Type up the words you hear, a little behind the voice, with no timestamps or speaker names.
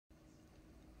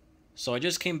So I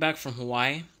just came back from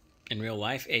Hawaii in real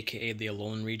life, aka the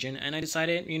Alolan region, and I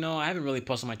decided, I haven't really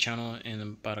posted my channel in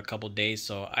about a couple days,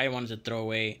 so I wanted to throw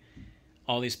away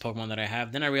all these Pokemon that I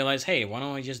have. Then I realized, hey, why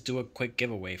don't I just do a quick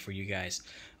giveaway for you guys?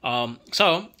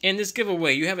 So in this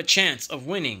giveaway, you have a chance of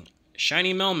winning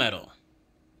Shiny Melmetal,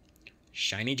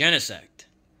 Shiny Genesect,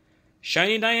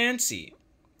 Shiny Diancie,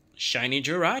 Shiny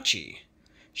Jirachi,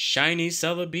 Shiny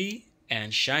Celebi,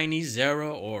 and Shiny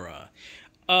Zeraora.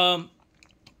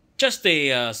 Just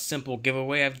a simple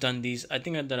giveaway. I've done these. I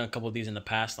think I've done a couple of these in the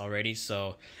past already.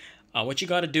 So what you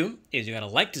got to do is you got to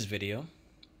like this video.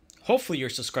 Hopefully you're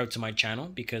subscribed to my channel,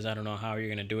 because I don't know how you're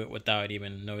going to do it without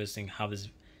even noticing how you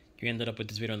ended up with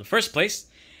this video in the first place.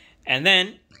 And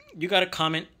then you got to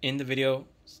comment in the video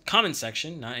comment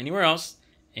section, not anywhere else,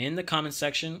 in the comment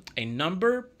section, a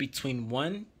number between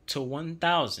 1 to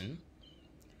 1,000.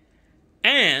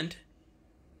 And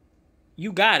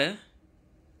you gotta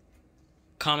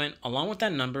comment along with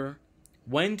that number,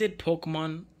 when did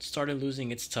Pokemon started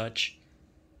losing its touch?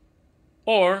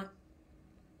 Or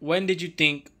when did you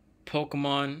think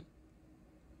Pokemon,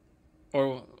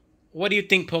 or what do you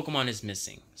think Pokemon is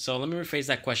missing? So let me rephrase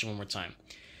that question one more time.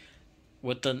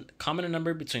 With the comment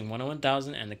number between 1 and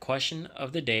 1,000, and the question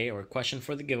of the day, or question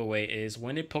for the giveaway, is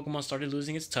when did Pokemon started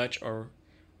losing its touch, or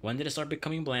when did it start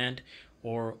becoming bland,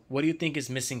 or what do you think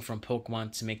is missing from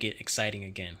Pokemon to make it exciting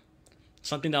again?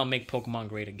 Something that'll make Pokemon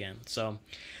great again. So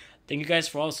thank you guys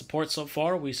for all the support so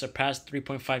far. We surpassed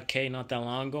 3.5K not that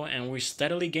long ago, and we're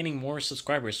steadily getting more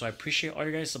subscribers. So I appreciate all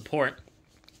your guys' support.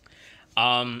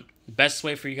 Best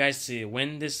way for you guys to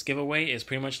win this giveaway is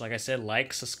pretty much, like I said,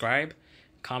 like, subscribe,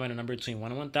 comment a number between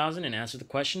 1 and 1,000, and answer the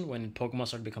question, when did Pokemon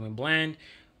start becoming bland,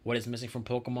 what is missing from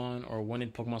Pokemon, or when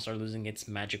did Pokemon start losing its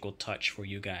magical touch for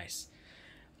you guys.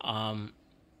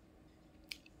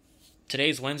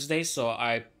 Today's Wednesday, so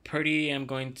I'm pretty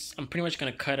much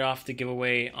gonna cut off the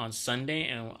giveaway on Sunday,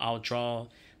 and I'll draw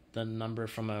the number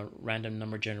from a random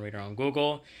number generator on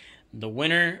Google. The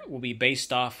winner will be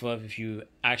based off of if you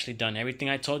actually done everything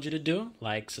I told you to do,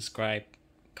 like, subscribe,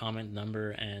 comment,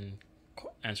 number, and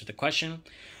answer the question,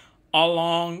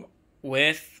 along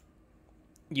with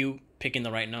you picking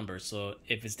the right number. So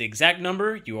if it's the exact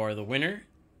number, you are the winner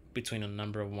between a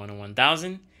number of 1 and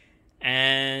 1,000.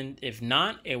 And if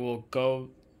not, it will go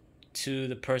to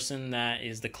the person that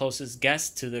is the closest guess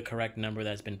to the correct number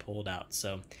that's been pulled out.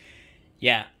 So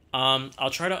yeah, I'll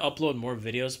try to upload more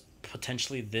videos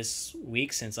potentially this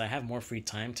week, since I have more free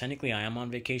time. Technically I am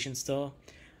on vacation still,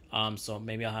 so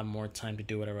maybe I'll have more time to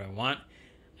do whatever I want.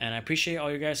 And I appreciate all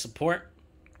your guys' support.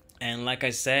 And like I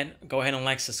said, go ahead and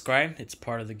like, subscribe. It's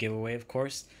part of the giveaway, of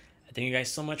course. Thank you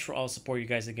guys so much for all the support you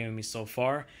guys have given me so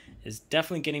far. It's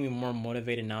definitely getting me more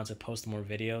motivated now to post more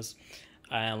videos.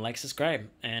 Like, subscribe,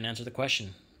 and answer the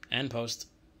question, and post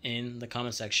in the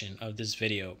comment section of this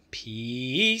video.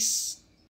 Peace.